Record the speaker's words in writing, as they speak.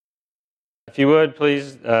If you would,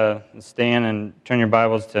 please stand and turn your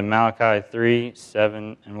Bibles to Malachi 3,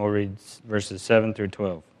 7, and we'll read verses 7 through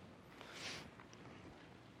 12.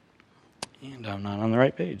 And I'm not on the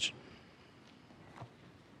right page.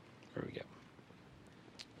 There we go.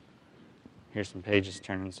 Here's some pages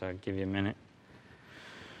turning, so I'll give you a minute.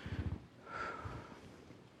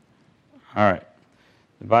 All right.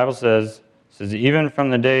 The Bible says, even from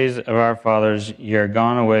the days of our fathers ye are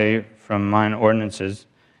gone away from mine ordinances,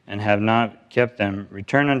 and have not kept them.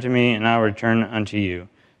 Return unto me, and I will return unto you,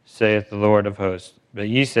 saith the Lord of hosts. But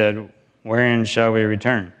ye said, wherein shall we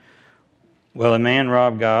return? Will a man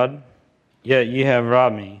rob God? Yet ye have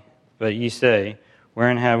robbed me. But ye say,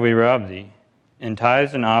 wherein have we robbed thee? In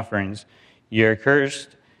tithes and offerings ye are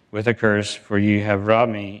cursed with a curse, for ye have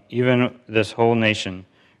robbed me, even this whole nation.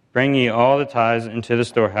 Bring ye all the tithes into the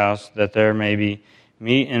storehouse, that there may be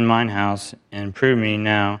meat in mine house, and prove me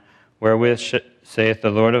now, wherewith saith the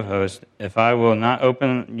Lord of hosts, if I will not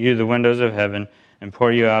open you the windows of heaven, and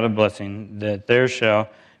pour you out a blessing, that there shall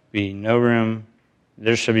be not room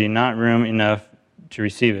enough to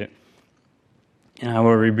receive it. And I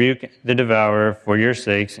will rebuke the devourer for your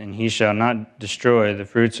sakes, and he shall not destroy the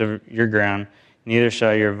fruits of your ground, neither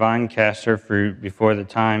shall your vine cast her fruit before the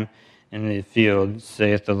time in the field,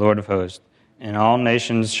 saith the Lord of hosts. And all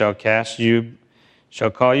nations shall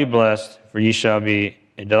call you blessed, for ye shall be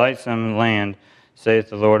a delightsome land, saith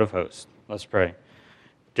the Lord of hosts. Let's pray.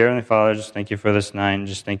 Dear Heavenly Father, just thank you for this night, and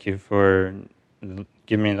just thank you for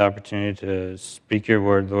giving me the opportunity to speak your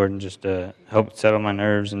word, Lord, and just help settle my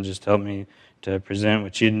nerves, and just help me to present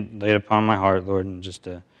what you laid upon my heart, Lord, and just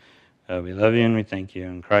we love you and we thank you.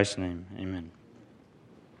 In Christ's name, amen.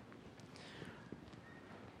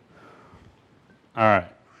 All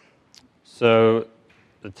right. So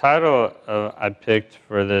the title I picked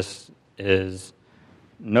for this is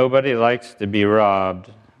Nobody Likes to Be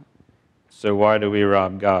Robbed, So Why Do We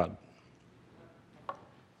Rob God?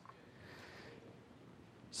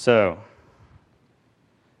 So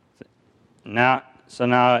now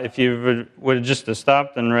if you would have just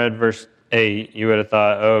stopped and read verse 8, you would have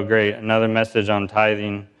thought, oh, great, another message on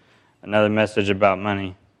tithing, another message about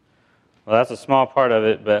money. Well, that's a small part of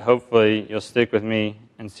it, but hopefully you'll stick with me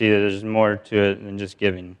and see that there's more to it than just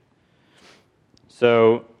giving.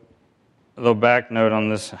 So a little back note on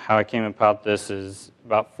this, how I came about this is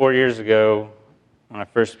about 4 years ago when I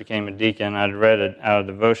first became a deacon, I'd read it out of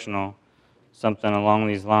devotional, something along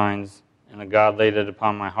these lines, and God laid it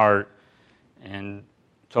upon my heart and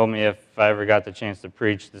told me if I ever got the chance to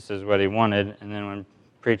preach, this is what he wanted. And then when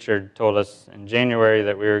preacher told us in January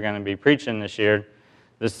that we were going to be preaching this year,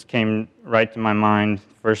 this came right to my mind,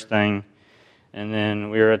 first thing. And then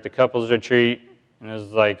we were at the couples retreat, and it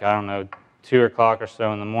was like, 2 o'clock or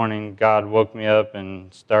so in the morning, God woke me up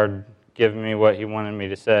and started giving me what he wanted me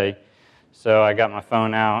to say. So I got my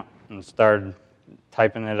phone out and started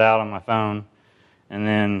typing it out on my phone. And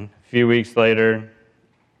then a few weeks later,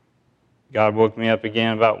 God woke me up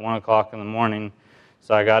again about 1 o'clock in the morning.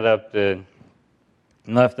 So I got up and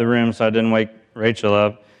left the room so I didn't wake Rachel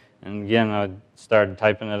up. And again, I started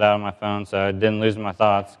typing it out on my phone so I didn't lose my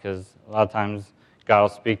thoughts, because a lot of times God will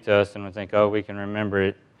speak to us and we think, oh, we can remember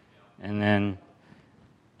it. And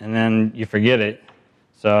then you forget it.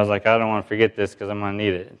 So I was like, I don't want to forget this because I'm going to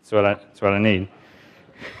need it. It's what I need.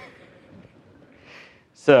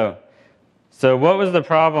 So what was the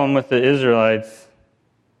problem with the Israelites?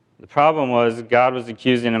 The problem was God was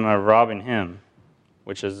accusing them of robbing him,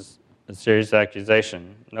 which is a serious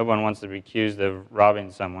accusation. No one wants to be accused of robbing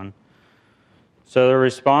someone. So the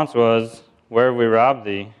response was, where have we robbed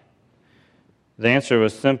thee? The answer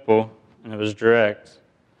was simple, and it was direct.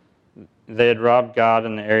 They had robbed God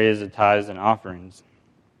in the areas of tithes and offerings.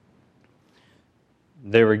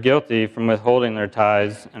 They were guilty from withholding their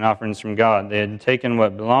tithes and offerings from God. They had taken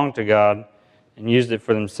what belonged to God and used it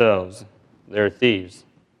for themselves. They were thieves.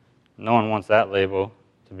 No one wants that label,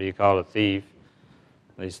 to be called a thief.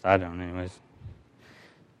 At least I don't, anyways.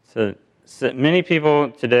 So many people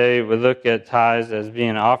today would look at tithes as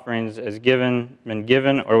being offerings as been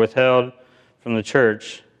given or withheld from the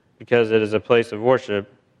church because it is a place of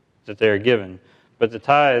worship that they are given. But the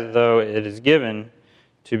tithe, though it is given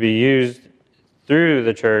to be used through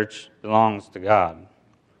the church, belongs to God.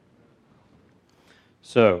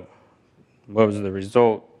 So, what was the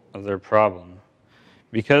result of their problem?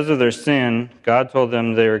 Because of their sin, God told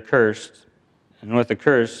them they were cursed, and with a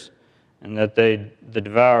curse, and that the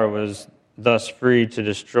devourer was thus free to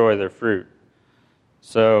destroy their fruit.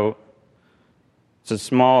 So, it's a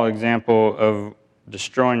small example of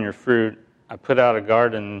destroying your fruit. I put out a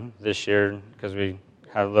garden this year because we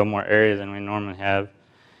have a little more area than we normally have,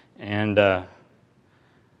 and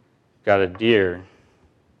got a deer.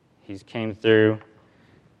 He came through,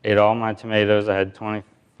 ate all my tomatoes. I had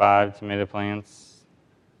 25 tomato plants.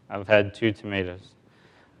 I've had 2 tomatoes.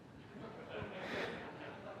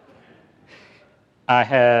 I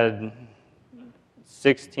had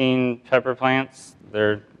 16 pepper plants.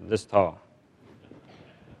 They're this tall.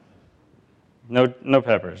 No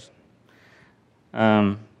peppers.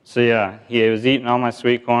 So yeah, he was eating all my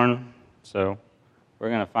sweet corn. So we're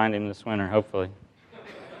going to find him this winter, hopefully.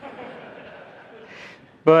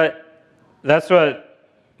 But that's what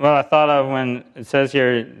I thought of when it says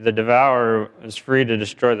here, the devourer is free to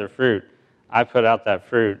destroy their fruit. I put out that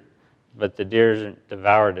fruit, but the deer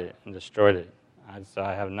devoured it and destroyed it. So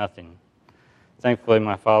I have nothing. Thankfully,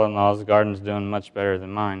 my father-in-law's garden's doing much better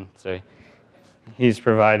than mine, so he's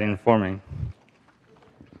providing for me.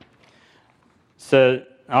 So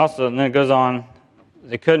also, and then it goes on,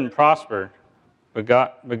 they couldn't prosper, but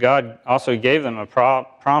God also gave them a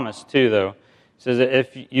promise too, though. It says that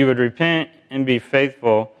if you would repent and be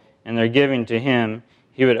faithful in their giving to Him,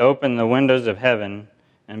 He would open the windows of heaven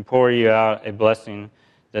and pour you out a blessing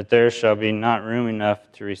that there shall be not room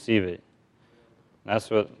enough to receive it.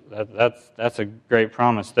 That's a great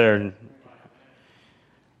promise there.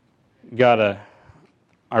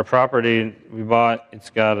 Our property we bought, it's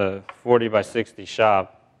got a 40 by 60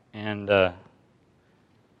 shop, and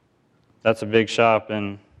that's a big shop,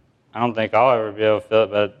 and I don't think I'll ever be able to fill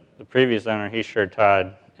it, but the previous owner, he sure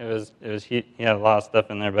tried. He had a lot of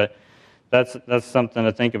stuff in there, but that's something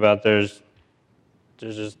to think about. There's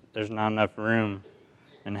not enough room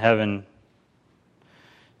in heaven.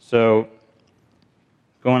 So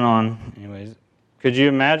going on, anyways, could you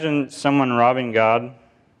imagine someone robbing God?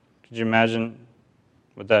 Could you imagine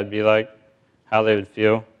what that would be like? How they would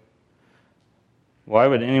feel? Why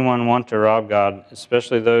would anyone want to rob God,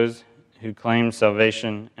 especially those who claim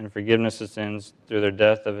salvation and forgiveness of sins through their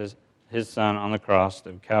death of His Son on the cross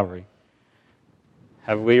of Calvary?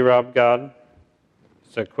 Have we robbed God?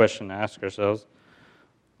 It's a question to ask ourselves.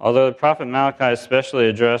 Although the prophet Malachi especially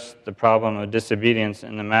addressed the problem of disobedience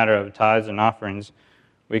in the matter of tithes and offerings,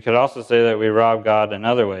 we could also say that we rob God in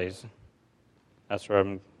other ways. That's where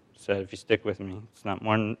I'm said, if you stick with me, it's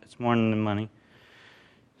more than the money.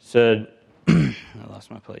 Said, I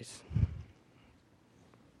lost my place.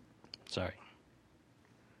 Sorry.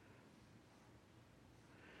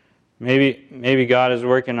 Maybe God is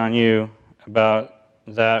working on you about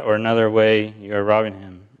that or another way you are robbing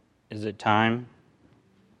Him. Is it time?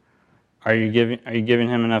 Are you giving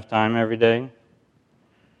Him enough time every day?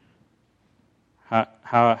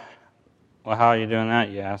 How are you doing that,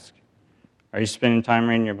 you ask? Are you spending time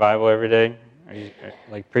reading your Bible every day? Are you,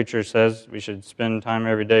 like preacher says, we should spend time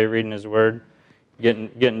every day reading His Word,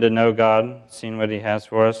 getting to know God, seeing what He has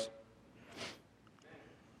for us?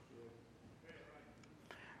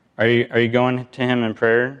 Are you going to Him in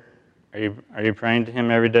prayer? Are you praying to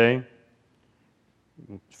Him every day?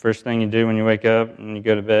 First thing you do when you wake up and you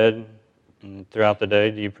go to bed and throughout the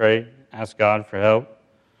day, do you pray? Ask God for help?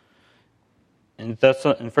 In 1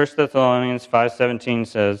 Thessalonians 5:17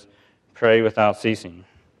 says, pray without ceasing.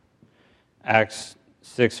 Acts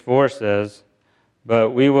 6:4 says, but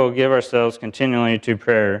we will give ourselves continually to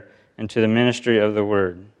prayer and to the ministry of the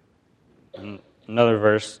word. And another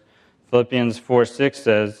verse, Philippians 4:6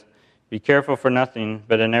 says, be careful for nothing,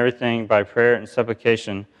 but in everything by prayer and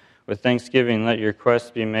supplication, with thanksgiving let your requests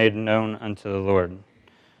be made known unto the Lord.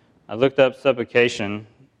 I looked up supplication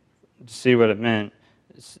to see what it meant.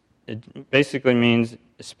 It basically means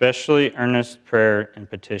especially earnest prayer and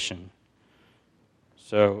petition.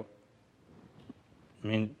 So,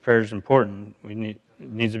 prayer is important. It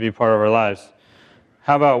needs to be part of our lives.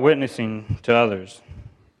 How about witnessing to others?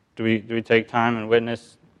 Do we take time and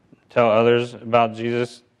witness, tell others about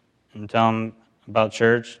Jesus, and tell them about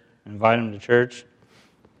church, invite them to church?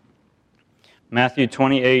 Matthew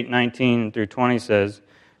 28:19 through 20 says,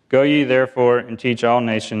 go ye therefore and teach all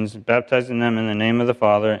nations, baptizing them in the name of the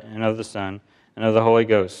Father and of the Son and of the Holy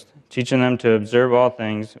Ghost, teaching them to observe all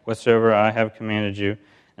things whatsoever I have commanded you.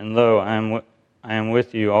 And lo, I am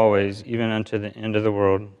with you always, even unto the end of the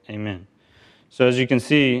world. Amen. So as you can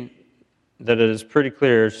see, that it is a pretty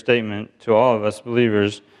clear statement to all of us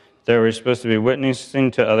believers that we're supposed to be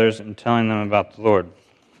witnessing to others and telling them about the Lord.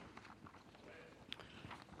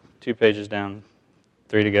 2 pages down,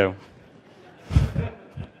 3 to go.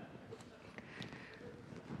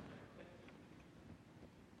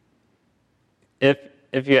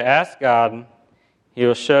 If you ask God, He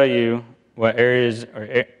will show you what areas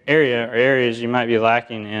you might be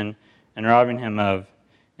lacking in and robbing Him of.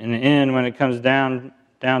 In the end, when it comes down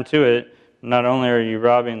to it, not only are you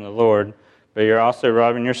robbing the Lord, but you're also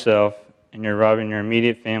robbing yourself and you're robbing your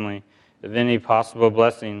immediate family of any possible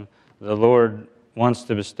blessing the Lord wants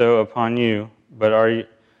to bestow upon you,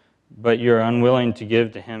 but you're unwilling to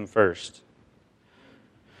give to Him first.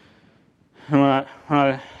 And when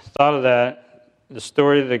I thought of that, the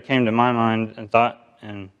story that came to my mind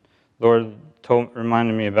and Lord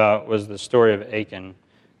reminded me about was the story of Achan,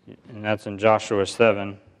 and that's in Joshua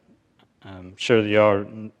 7. I'm sure that y'all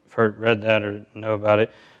have read that or know about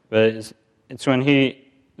it, but it's when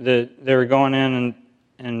they were going in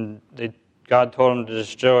and God told him to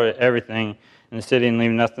destroy everything in the city and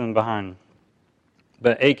leave nothing behind.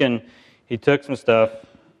 But Achan, he took some stuff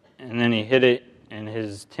and then he hid it in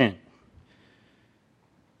his tent.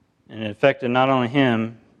 And it affected not only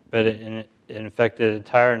him, but it affected the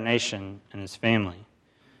entire nation and his family.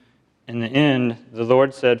 In the end, the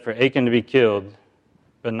Lord said for Achan to be killed,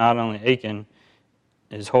 but not only Achan,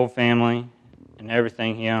 his whole family and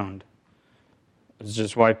everything he owned was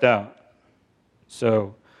just wiped out.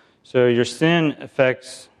 So your sin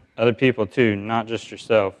affects other people too, not just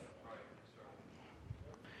yourself.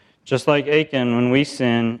 Just like Achan, when we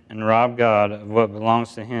sin and rob God of what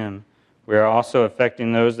belongs to Him, we are also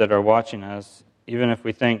affecting those that are watching us, even if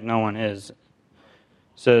we think no one is.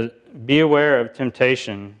 So be aware of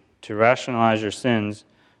temptation to rationalize your sins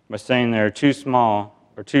by saying they are too small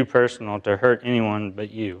or too personal to hurt anyone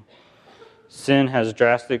but you. Sin has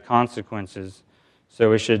drastic consequences,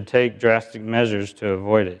 so we should take drastic measures to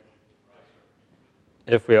avoid it.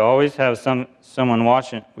 If we always have someone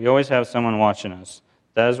watching us.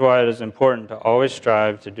 That is why it is important to always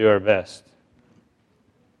strive to do our best.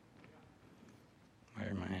 Where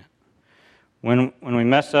am I at? When we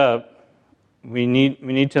mess up, we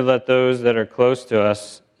need to let those that are close to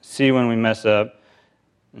us see when we mess up,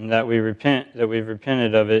 and that we've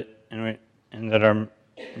repented of it, and that our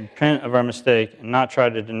repent of our mistake, and not try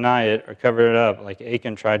to deny it or cover it up like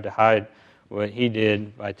Achan tried to hide what he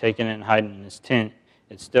did by taking it and hiding it in his tent.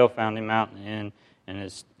 It still found him out in the end,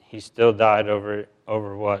 and he still died over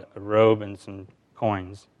what? A robe and some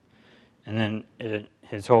coins. And then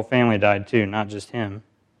his whole family died too, not just him.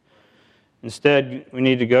 Instead, we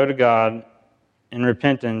need to go to God in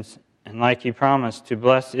repentance, and like He promised to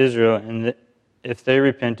bless Israel, and if they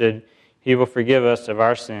repented, He will forgive us of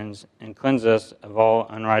our sins and cleanse us of all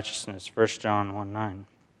unrighteousness. 1 John 1:9.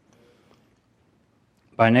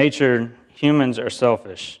 By nature, humans are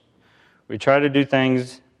selfish. We try to do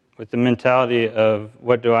things with the mentality of,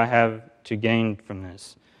 what do I have to gain from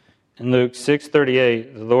this? In Luke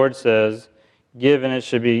 6:38, the Lord says, "Give, and it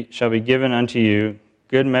shall be given unto you,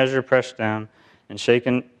 good measure pressed down and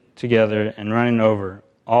shaken together and running over.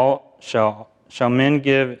 All shall men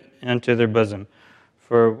give unto their bosom.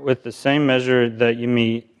 For with the same measure that you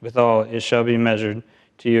meet withal, it shall be measured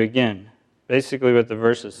to you again." Basically what the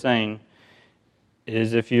verse is saying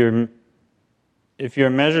is if you're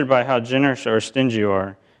measured by how generous or stingy you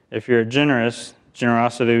are, if you're generous,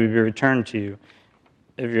 generosity will be returned to you.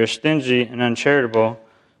 If you're stingy and uncharitable,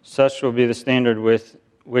 such will be the standard with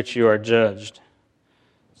which you are judged.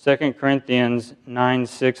 2 Corinthians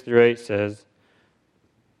 9:6-8 says,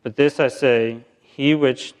 "But this I say, he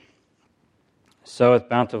which soweth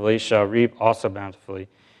bountifully shall reap also bountifully.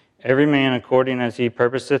 Every man according as he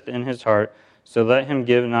purposeth in his heart, so let him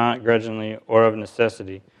give not grudgingly or of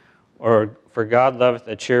necessity. For God loveth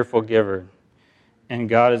a cheerful giver. And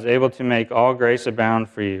God is able to make all grace abound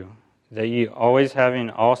for you, that ye always having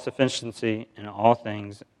all sufficiency in all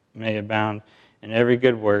things may abound in every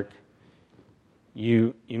good work.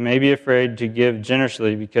 You may be afraid to give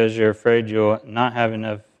generously because you're afraid you'll not have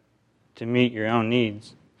enough to meet your own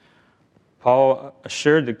needs." Paul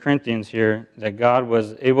assured the Corinthians here that God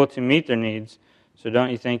was able to meet their needs, so don't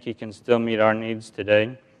you think He can still meet our needs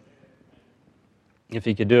today? If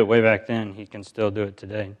He could do it way back then, He can still do it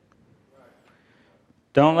today.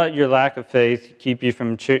 Don't let your lack of faith keep you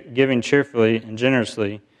from giving cheerfully and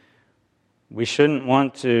generously. We should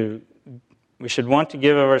want to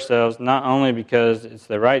give of ourselves not only because it's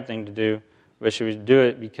the right thing to do, but we should do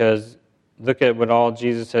it because look at what all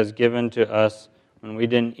Jesus has given to us when we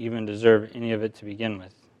didn't even deserve any of it to begin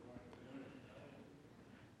with.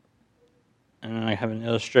 And I have an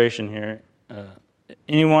illustration here.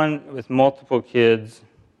 Anyone with multiple kids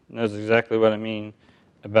knows exactly what I mean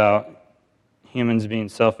about humans being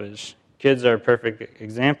selfish. Kids are a perfect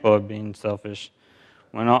example of being selfish.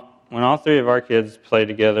 When all three of our kids play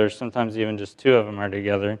together, sometimes even just two of them are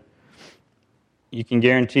together, you can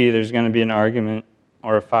guarantee there's going to be an argument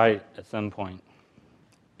or a fight at some point.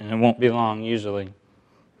 And it won't be long, usually.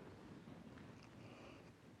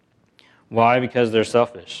 Why? Because they're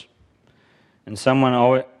selfish. And someone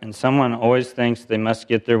always thinks they must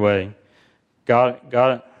get their way. God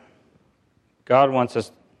wants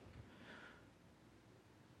us.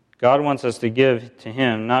 God wants us to give to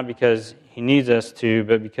Him, not because He needs us to,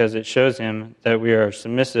 but because it shows Him that we are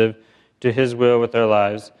submissive to His will with our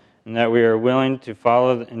lives, and that we are willing to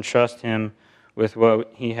follow and trust Him with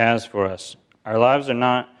what He has for us. Our lives are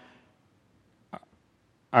not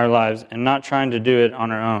our lives, and not trying to do it on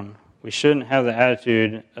our own. We shouldn't have the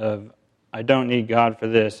attitude of, I don't need God for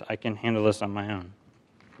this, I can handle this on my own.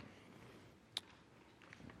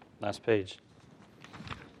 Last page.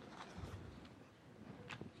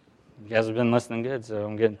 You guys have been listening good, so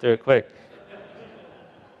I'm getting through it quick.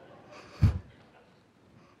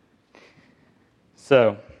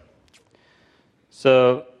 So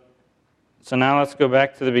now let's go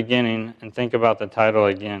back to the beginning and think about the title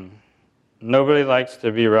again. Nobody likes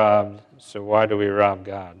to be robbed, so why do we rob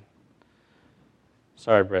God?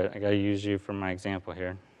 Sorry, Brett, I got to use you for my example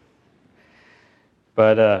here.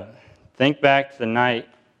 But think back to the night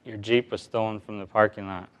your Jeep was stolen from the parking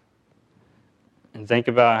lot. And think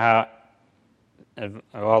about how, of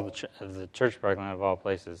the church parking lot of all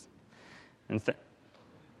places. And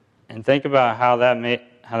think about how that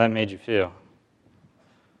made you feel.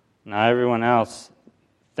 Now, everyone else,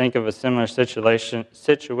 think of a similar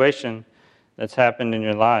situation that's happened in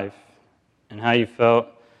your life, and how you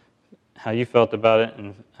felt about it,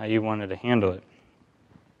 and how you wanted to handle it.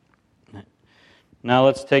 Now,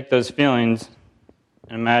 let's take those feelings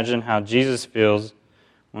and imagine how Jesus feels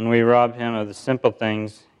when we rob Him of the simple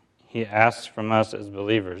things He asks from us as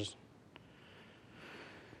believers.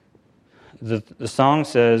 The song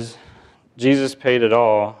says, Jesus paid it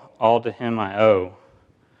all to Him I owe.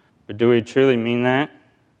 But do we truly mean that?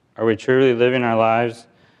 Are we truly living our lives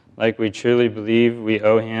like we truly believe we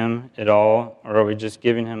owe Him it all, or are we just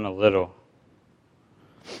giving Him a little?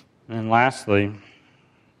 And then lastly,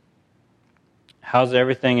 how's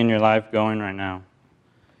everything in your life going right now?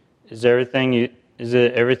 Is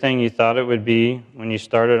it everything you thought it would be when you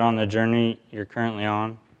started on the journey you're currently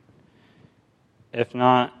on? If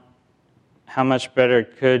not, how much better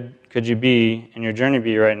could you be in your journey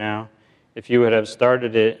be right now if you would have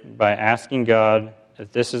started it by asking God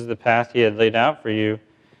if this is the path He had laid out for you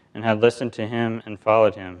and had listened to Him and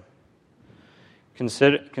followed Him?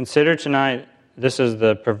 Consider tonight this is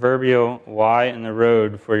the proverbial why in the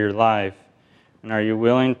road for your life, and are you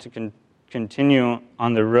willing to continue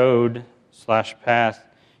on the road/path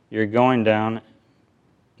you're going down,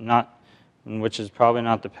 which is probably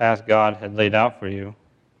not the path God had laid out for you?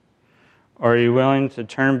 Or are you willing to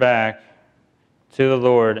turn back to the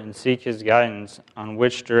Lord and seek His guidance on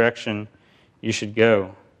which direction you should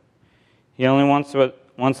go? He only wants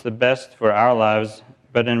the best for our lives,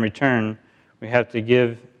 but in return, we have to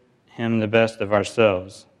give Him the best of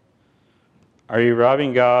ourselves. Are you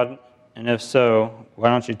robbing God? And if so, why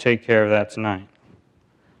don't you take care of that tonight?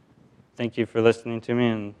 Thank you for listening to me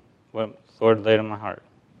and what the Lord laid on my heart.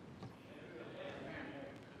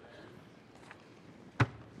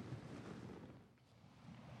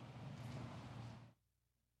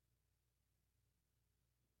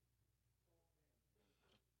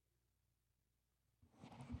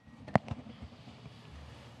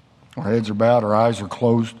 Our heads are bowed, our eyes are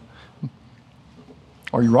closed.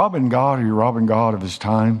 Are you robbing God? Are you robbing God of His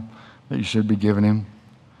time that you should be giving Him?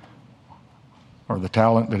 Or the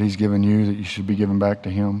talent that He's given you that you should be giving back to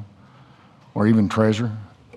Him? Or even treasure?